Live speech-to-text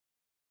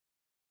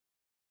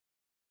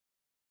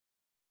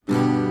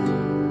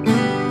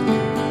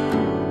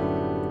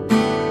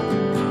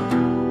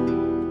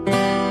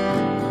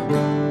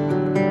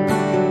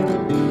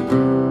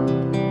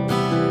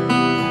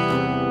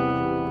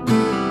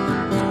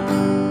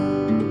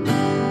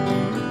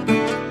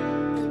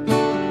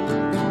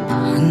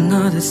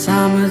the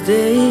summer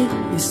day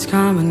is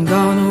come and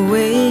gone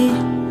away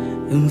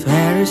in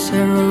Paris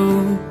and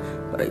Rome,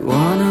 but I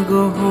wanna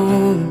go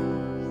home.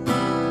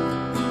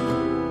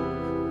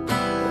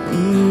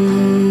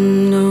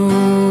 No,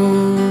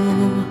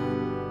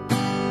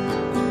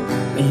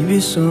 maybe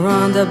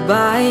surrounded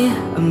by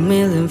a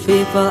million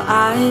people,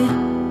 I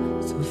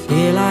still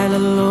feel all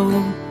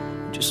alone.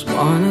 Just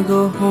wanna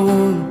go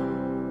home.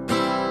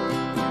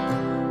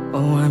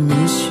 Oh, I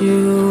miss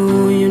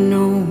you, you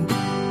know.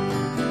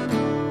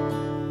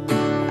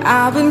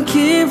 I've been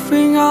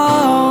keeping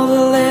all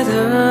the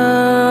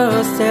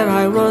letters that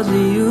I wrote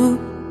to you.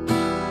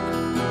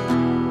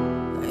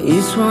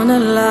 Each one a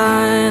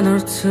line or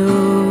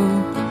two.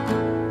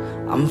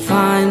 I'm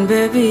fine,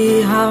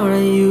 baby, how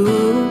are you?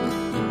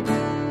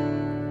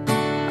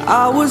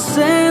 I would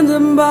send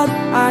them, but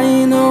I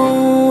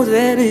know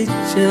that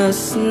it's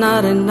just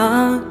not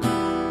enough.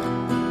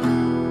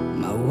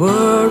 My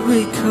word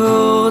we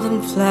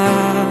couldn't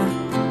fly,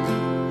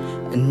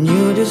 and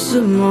you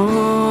deserve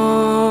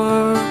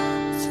more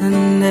than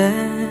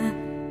that.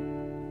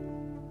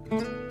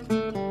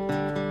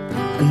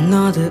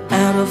 Another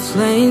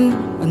aeroplane,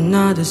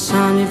 another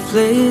sunny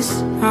place.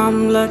 I'm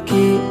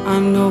lucky, I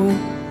know,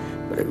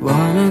 but I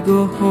wanna go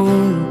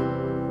home.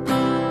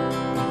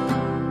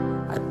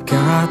 I've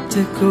got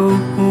to go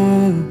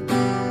home.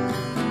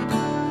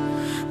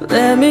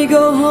 Let me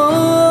go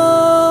home.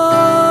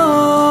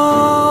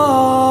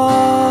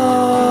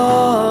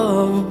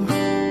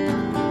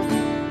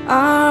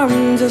 I'm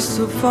just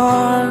too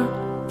far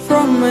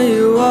from where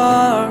you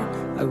are.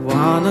 I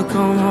wanna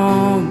come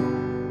home.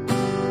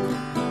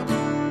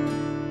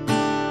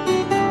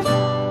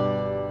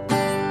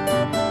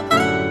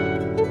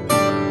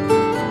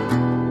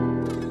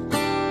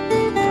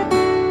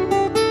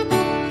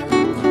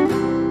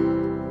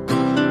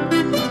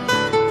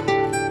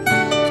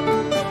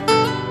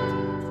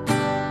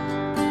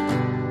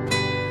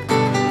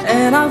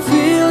 And I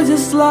feel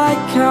just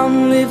like I'm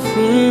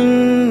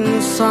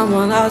living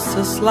someone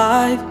else's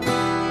life.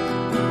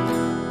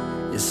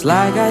 It's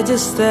like I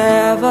just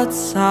stepped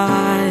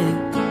outside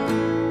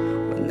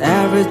when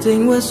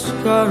everything was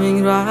going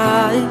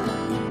right.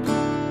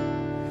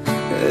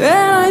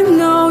 And I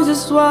know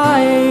just why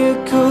you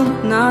could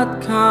not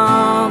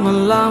come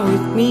along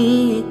with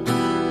me.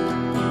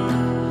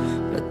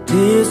 But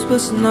this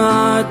was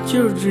not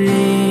your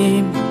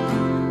dream,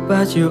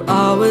 but you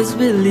always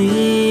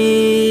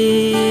believe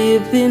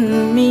in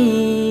me.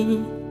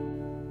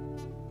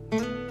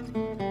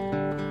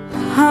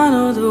 I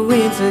know the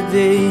winter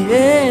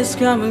day is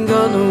coming,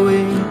 gone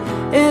away,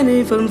 and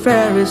even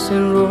Paris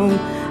and Rome,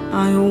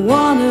 I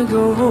wanna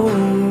go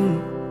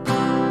home.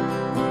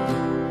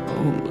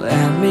 Oh,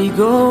 let me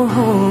go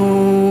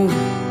home.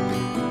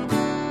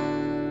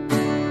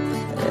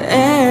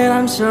 And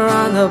I'm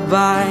surrounded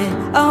by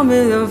a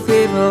million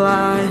people,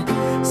 I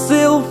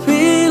still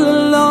feel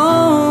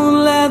alone.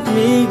 Let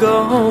me go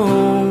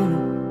home.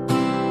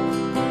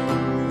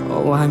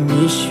 Oh, I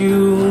miss you,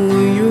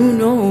 you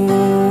know.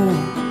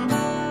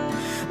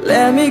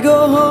 Let me go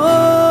home.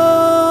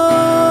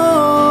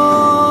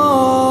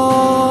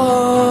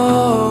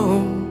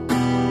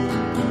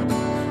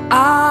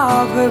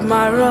 I've heard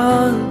my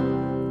run,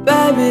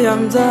 baby,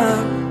 I'm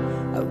done.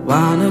 I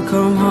wanna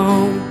come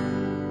home.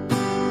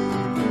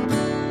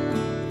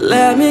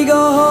 Let me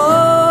go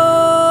home.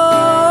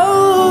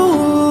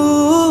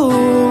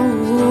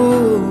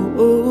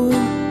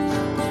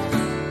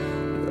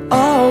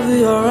 I'll be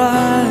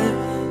alright.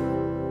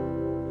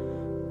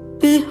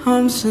 Be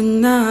home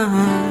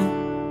tonight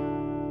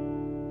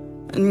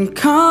and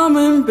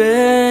coming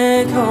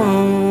back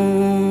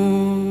home.